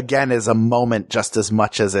 And it again is a moment just as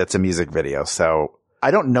much as it's a music video. So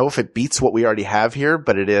I don't know if it beats what we already have here,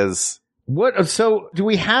 but it is. So do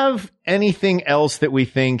we have anything else that we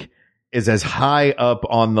think is as high up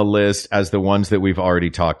on the list as the ones that we've already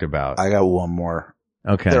talked about? I got one more.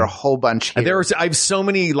 Okay. There are a whole bunch here. I have so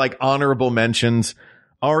many honorable mentions.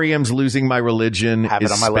 REM's Losing My Religion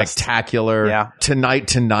is spectacular. Yeah.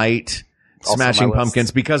 Tonight. Also Smashing Pumpkins,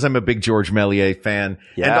 because I'm a big George Méliès fan.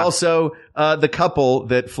 Yeah. And also, the couple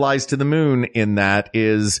that flies to the moon in that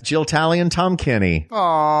is Jill Talley and Tom Kenny.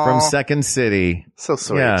 Aww. From Second City. So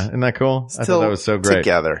sweet. Yeah, isn't that cool? I thought that was so great.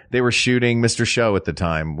 Together. They were shooting Mr. Show at the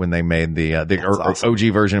time when they made the awesome. OG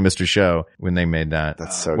version of Mr. Show when they made that.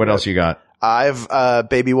 That's so What good. else you got? I've,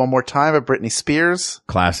 Baby One More Time of Britney Spears.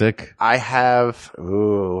 Classic. I have,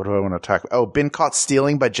 what do I want to talk about? Oh, Been Caught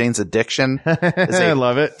Stealing by Jane's Addiction. I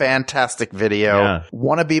love it. Fantastic video. Yeah.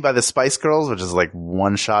 Wanna Be by the Spice Girls, which is like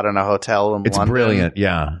one shot in a hotel in It's London. brilliant.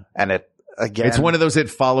 Yeah. And it, again. It's one of those that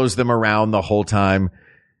follows them around the whole time.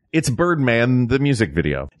 It's Birdman, the music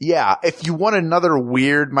video. Yeah. If you want another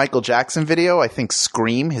weird Michael Jackson video, I think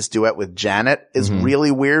Scream, his duet with Janet, is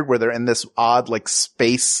really weird, where they're in this odd,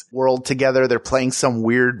 space world together. They're playing some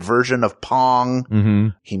weird version of Pong. Mm-hmm.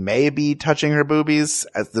 He may be touching her boobies.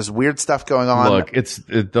 There's weird stuff going on. Look,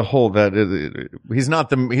 the whole he's not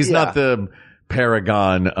the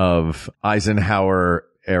paragon of Eisenhower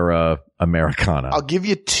era Americana. I'll give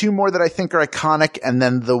you two more that I think are iconic, and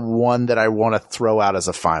then the one that I want to throw out as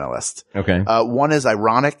a finalist. Okay. One is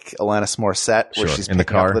Ironic, Alanis Morissette, where she's in the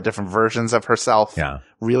picking up car. the different versions of herself. Yeah.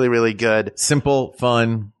 Really, really good. Simple,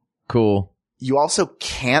 fun, cool. You also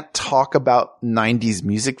can't talk about 90s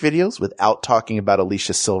music videos without talking about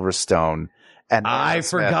Alicia Silverstone. And I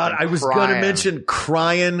forgot. I was going to mention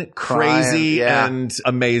Crying, Crazy, yeah. and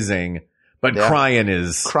Amazing. But Yeah. Crying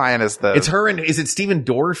is it's her, and is it Steven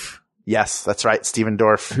Dorff? Yes, that's right. Steven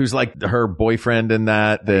Dorff. Who's like her boyfriend in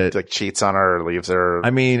that cheats on her or leaves her. I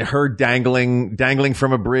mean, her dangling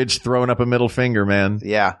from a bridge, throwing up a middle finger, man.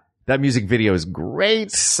 Yeah. That music video is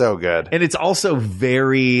great. So good. And it's also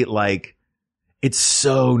very it's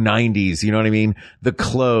so 90s, you know what I mean? The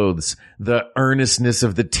clothes, the earnestness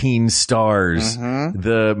of the teen stars,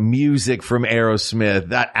 the music from Aerosmith.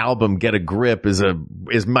 That album, Get a Grip, is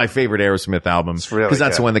my favorite Aerosmith album. It's really because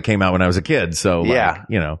that's good. the one that came out when I was a kid. So Yeah,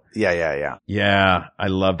 Yeah, I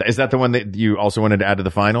love that. Is that the one that you also wanted to add to the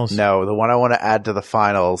finals? No, the one I want to add to the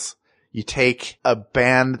finals, you take a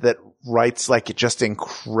band that writes just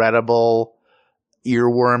incredible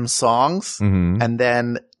earworm songs, and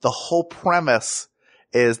then the whole premise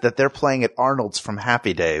is that they're playing at Arnold's from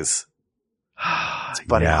Happy Days. It's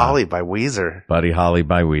Buddy Holly by Weezer. Buddy Holly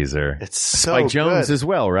by Weezer. It's so Spike Jones good. as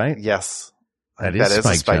well, right? Yes. That is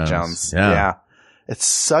Spike Spike Jones. Jones. Yeah. It's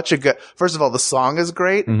such a good, first of all, the song is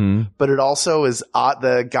great, but it also is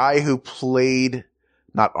the guy who played,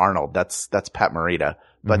 not Arnold, that's Pat Morita,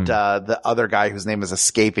 but the other guy whose name is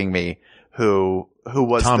escaping me, who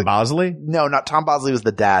was Tom Bosley? No, not Tom Bosley was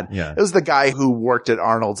the dad. Yeah. It was the guy who worked at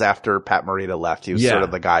Arnold's after Pat Morita left. He was sort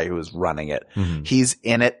of the guy who was running it. He's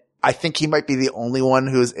in it. I think he might be the only one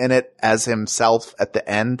who's in it as himself at the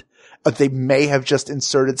end. They may have just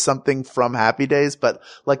inserted something from Happy Days, but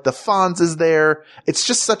the Fonz is there. It's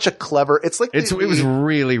just such a clever, it was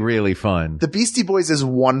really, really fun. The Beastie Boys is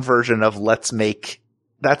one version of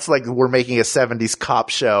that's we're making a 70s cop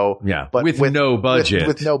show. Yeah. But with no budget.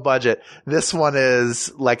 With no budget. This one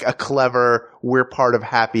is a clever, we're part of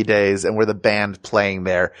Happy Days and we're the band playing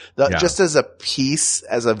there. Just as a piece,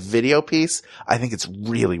 as a video piece, I think it's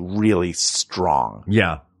really, really strong.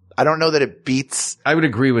 Yeah. I don't know that it beats I would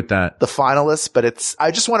agree with that. the finalists, but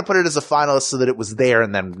I just want to put it as a finalist so that it was there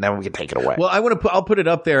and then we can take it away. Well, I'll put it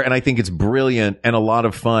up there, and I think it's brilliant and a lot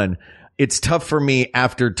of fun. It's tough for me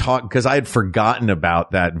after because I had forgotten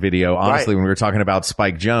about that video, honestly, when we were talking about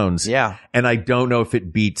Spike Jonze. Yeah. And I don't know if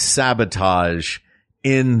it beats Sabotage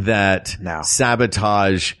in that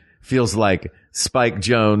Sabotage feels like Spike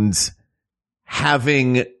Jonze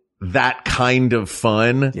having that kind of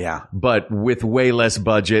fun. Yeah. But with way less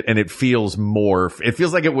budget, and it feels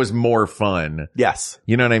like it was more fun. Yes.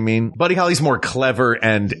 You know what I mean? Buddy Holly's more clever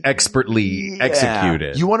and expertly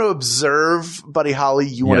executed. You want to observe Buddy Holly,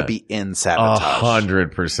 you want to be in Sabotage.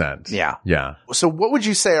 100%. Yeah. Yeah. So what would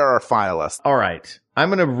you say are our finalists? All right. I'm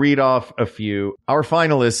going to read off a few. Our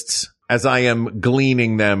finalists, as I am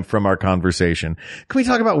gleaning them from our conversation. Can we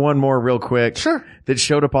talk about one more real quick? Sure. That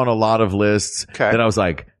showed up on a lot of lists that I was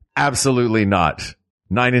like, absolutely not.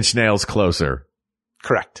 9 Inch Nails Closer.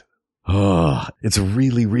 Correct. Oh, it's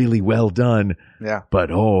really, really well done. Yeah.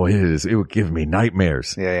 But it would give me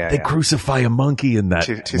nightmares. Yeah. They crucify a monkey in that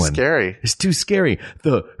Too one. scary. It's too scary.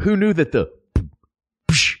 Who knew that the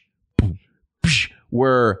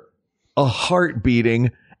were a heart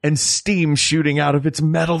beating and steam shooting out of its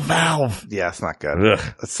metal valve. Yeah, it's not good.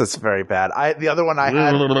 It's very bad. The other one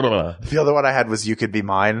I had was You Could Be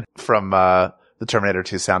Mine from the Terminator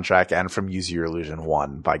 2 soundtrack and from Use Your Illusion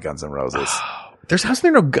 1 by Guns N' Roses. How's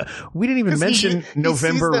there no we didn't even mention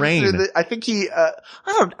November Rain. I think I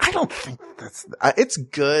don't think that's it's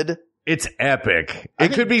good. It's epic.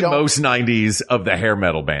 It could be most 90s of the hair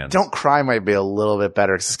metal bands. Don't Cry might be a little bit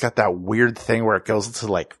better because it's got that weird thing where it goes to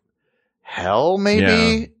like hell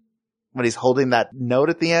maybe when he's holding that note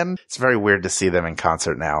at the end. It's very weird to see them in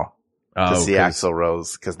concert now. To see Axl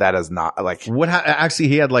Rose, because that is not like actually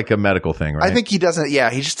he had like a medical thing, right? I think he doesn't. Yeah,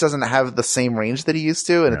 he just doesn't have the same range that he used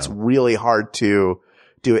to, and it's really hard to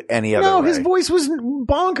do it any other way. No, his voice was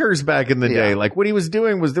bonkers back in the day. Like what he was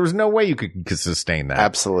doing there was no way you could sustain that.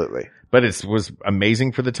 Absolutely, but it was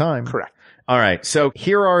amazing for the time. Correct. All right, so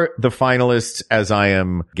here are the finalists as I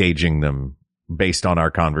am gauging them based on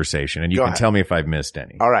our conversation, and you can tell me if I've missed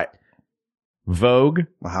any. All right. Vogue.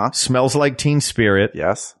 Smells Like Teen Spirit.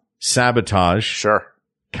 Yes. Sabotage. Sure.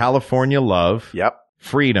 California Love. Yep.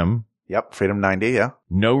 Freedom. Yep. Freedom 90. Yeah.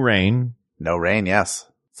 No Rain. No Rain. Yes.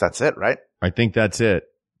 That's it, right? I think that's it.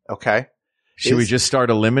 Okay. Should we just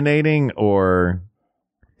start eliminating, or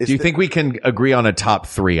do you think we can agree on a top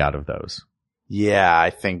 3 out of those? Yeah,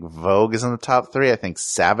 I think Vogue is in the top 3. I think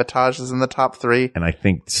Sabotage is in the top 3. And I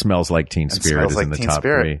think Smells Like Teen Spirit is in the top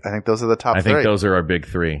 3. I think those are the top 3. I think those are our big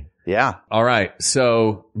 3. Yeah. All right.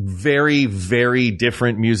 So very, very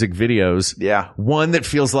different music videos. Yeah. One that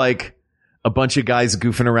feels like a bunch of guys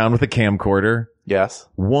goofing around with a camcorder. Yes.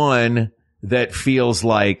 One that feels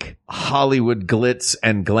like Hollywood glitz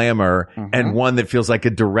and glamour, and one that feels like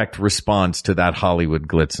a direct response to that Hollywood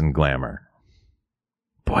glitz and glamour.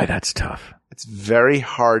 Boy, that's tough. It's very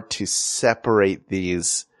hard to separate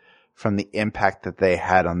these from the impact that they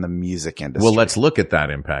had on the music industry. Well, let's look at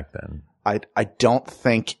that impact then. I don't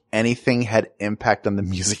think anything had impact on the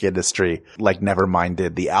music industry like Nevermind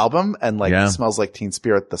did, the album, and Smells Like Teen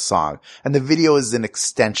Spirit, the song. And the video is an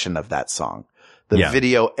extension of that song. The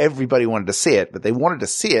video, everybody wanted to see it, but they wanted to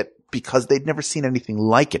see it because they'd never seen anything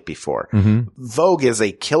like it before. Vogue is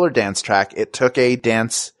a killer dance track. It took a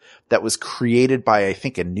dance that was created by, I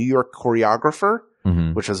think, a New York choreographer,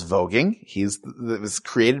 which was voguing. It was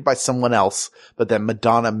created by someone else, but then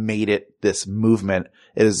Madonna made it this movement.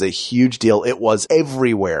 It is a huge deal. It was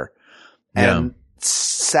everywhere. And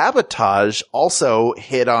Sabotage also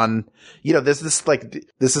hit on, this is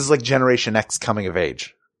like Generation X coming of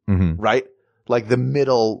age, right? Like the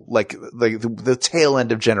middle, like the tail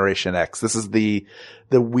end of Generation X. This is the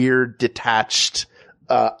weird detached,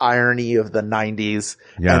 irony of the 90s.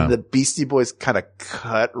 Yeah. And the Beastie Boys kind of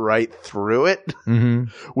cut right through it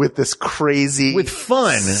with this crazy, with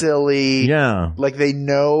fun, silly. Yeah. Like they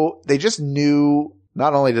just knew,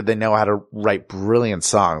 not only did they know how to write brilliant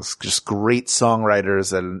songs, just great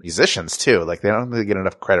songwriters and musicians too. Like they don't really get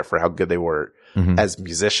enough credit for how good they were as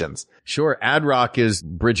musicians. Sure. Ad Rock is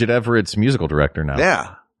Bridget Everett's musical director now.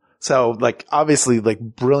 Yeah. So obviously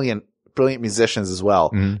brilliant musicians as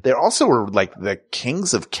well. They also were like the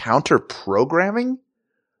kings of counter programming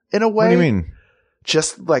in a way. What do you mean?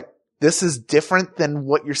 Just like, this is different than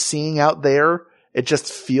what you're seeing out there. It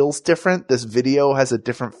just feels different. This video has a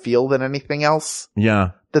different feel than anything else.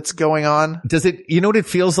 Yeah. That's going on. Does it, you know what it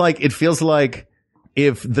feels like? It feels like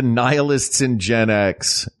if the nihilists in Gen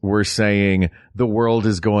X were saying the world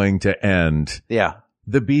is going to end. Yeah.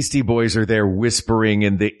 The Beastie Boys are there whispering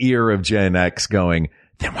in the ear of Gen X going,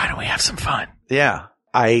 then why don't we have some fun? Yeah.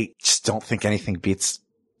 I just don't think anything beats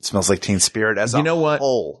Smells Like Teen Spirit as you know what?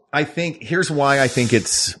 whole. I think here's why I think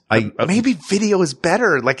it's maybe video is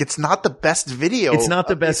better. Like it's not the best video. It's not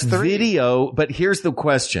the best video, but here's the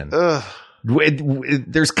question.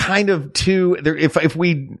 There's kind of two there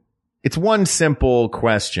it's one simple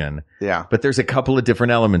question. Yeah. But there's a couple of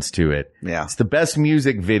different elements to it. Yeah. It's the best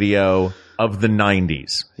music video of the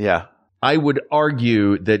 90s. Yeah. I would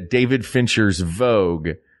argue that David Fincher's Vogue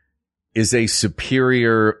is a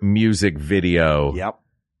superior music video. Yep.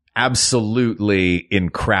 Absolutely in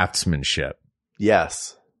craftsmanship.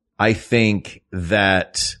 Yes. I think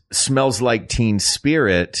that Smells Like Teen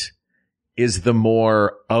Spirit is the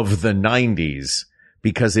more of the 90s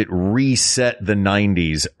because it reset the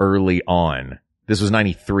 90s early on. This was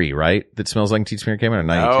 93, right? That Smells Like Teen Spirit came out in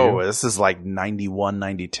 92? No, this is like 91,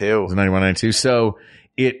 92. It was 91, 92. So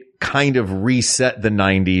it kind of reset the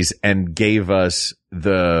 90s and gave us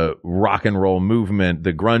the rock and roll movement,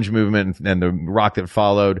 the grunge movement, and the rock that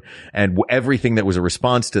followed, and everything that was a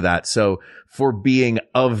response to that. So for being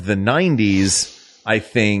of the 90s, I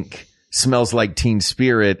think Smells Like Teen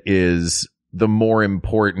Spirit is the more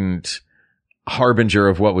important harbinger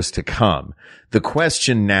of what was to come. The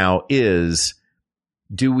question now is,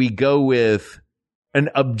 do we go with an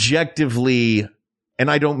objectively,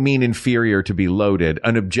 and I don't mean inferior to be loaded,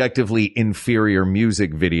 an objectively inferior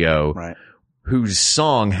music video, right, whose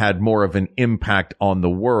song had more of an impact on the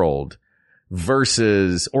world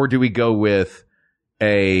versus, or do we go with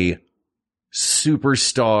a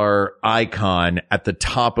superstar icon at the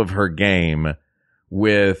top of her game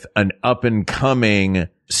with an up and coming,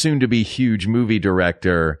 soon to be huge movie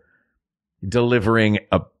director delivering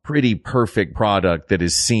a pretty perfect product that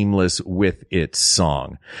is seamless with its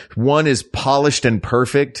song? One is polished and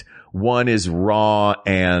perfect. One is raw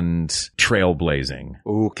and trailblazing.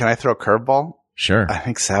 Ooh, can I throw a curveball? Sure. I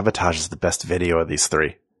think Sabotage is the best video of these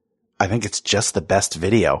three. I think it's just the best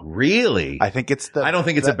video. Really? I think it's I don't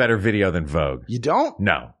think it's a better video than Vogue. You don't?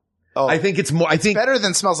 No. Oh, I think it's more, I think better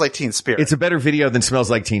than Smells Like Teen Spirit. It's a better video than Smells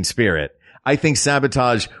Like Teen Spirit. I think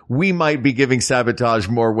Sabotage, we might be giving Sabotage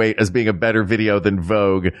more weight as being a better video than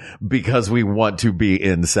Vogue because we want to be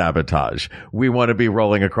in Sabotage. We want to be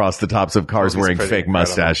rolling across the tops of cars wearing fake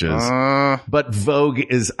mustaches. But Vogue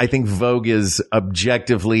is, I think Vogue is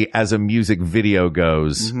objectively, as a music video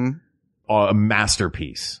goes, a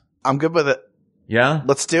masterpiece. I'm good with it. Yeah?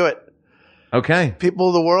 Let's do it. Okay. People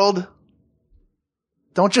of the world,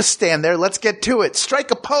 don't just stand there. Let's get to it. Strike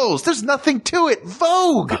a pose. There's nothing to it.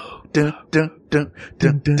 Vogue. Dun, dun, dun,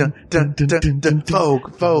 dun, dun, dun, dun, dun.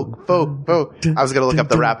 Vogue, Vogue, Vogue, Vogue. I was going to look up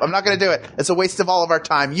the rap. I'm not going to do it. It's a waste of all of our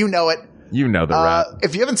time. You know it. You know the rap.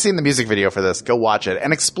 If you haven't seen the music video for this, go watch it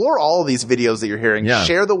and explore all of these videos that you're hearing. Yeah.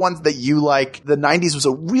 Share the ones that you like. The 90s was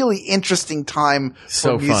a really interesting time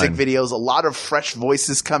for music videos. A lot of fresh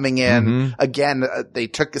voices coming in. Again, they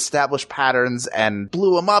took established patterns and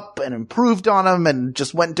blew them up and improved on them and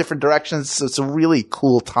just went in different directions. So it's a really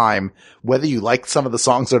cool time. Whether you like some of the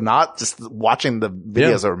songs or not, just watching the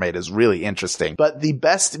videos that were made is really interesting. But the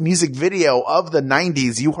best music video of the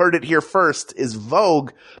 90s, you heard it here first, is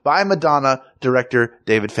Vogue by Madonna. Director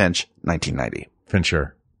David Finch, 1990.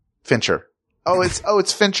 Fincher. Oh,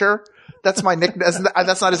 it's Fincher. That's my nickname.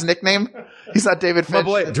 That's not his nickname. He's not David Finch. My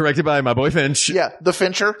boy, directed by my boy Finch. Yeah, the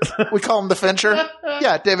Fincher. We call him the Fincher.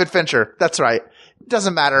 Yeah, David Fincher. That's right.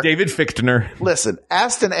 Doesn't matter. David Fichtner. Listen,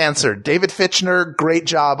 asked and answered. David Fichtner, great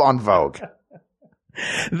job on Vogue.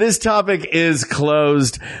 This topic is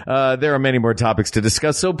closed. There are many more topics to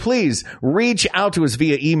discuss, so please reach out to us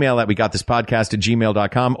via email at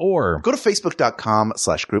wegotThisPodcast@gmail.com or go to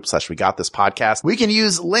facebook.com/group/wegotThisPodcast. We can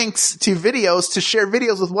use links to videos to share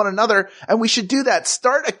videos with one another, and we should do that.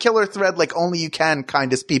 Start a killer thread like only you can,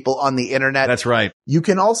 kindest people on the internet. That's right. You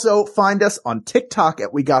can also find us on TikTok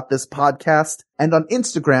at We Got This Podcast and on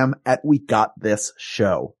Instagram at We Got This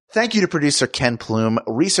Show. Thank you to producer Ken Plume,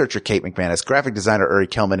 researcher Kate McManus, graphic designer Uri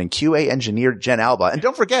Kelman, and QA engineer Jen Alba. And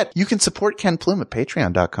don't forget, you can support Ken Plume at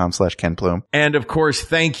patreon.com/Ken Plume. And of course,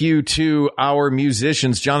 thank you to our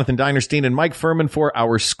musicians, Jonathan Dinerstein and Mike Furman, for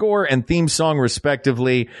our score and theme song,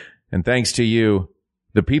 respectively. And thanks to you,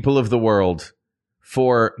 the people of the world,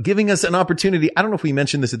 for giving us an opportunity. I don't know if we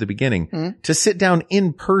mentioned this at the beginning, to sit down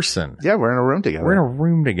in person. Yeah, we're in a room together. We're in a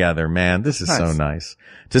room together, man. This is so nice.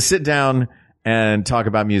 To sit down and talk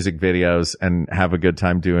about music videos and have a good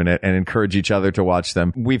time doing it and encourage each other to watch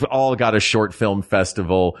them. We've all got a short film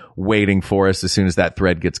festival waiting for us as soon as that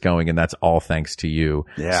thread gets going, and that's all thanks to you.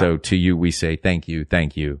 Yeah. So to you, we say thank you,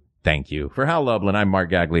 thank you, thank you. For Hal Lublin, I'm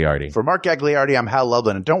Mark Gagliardi. For Mark Gagliardi, I'm Hal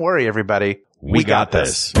Lublin. And don't worry, everybody. We got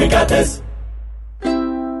this. We got this.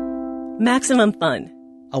 Maximum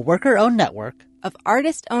Fun, a worker-owned network of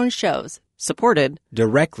artist-owned shows supported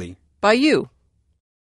directly by you.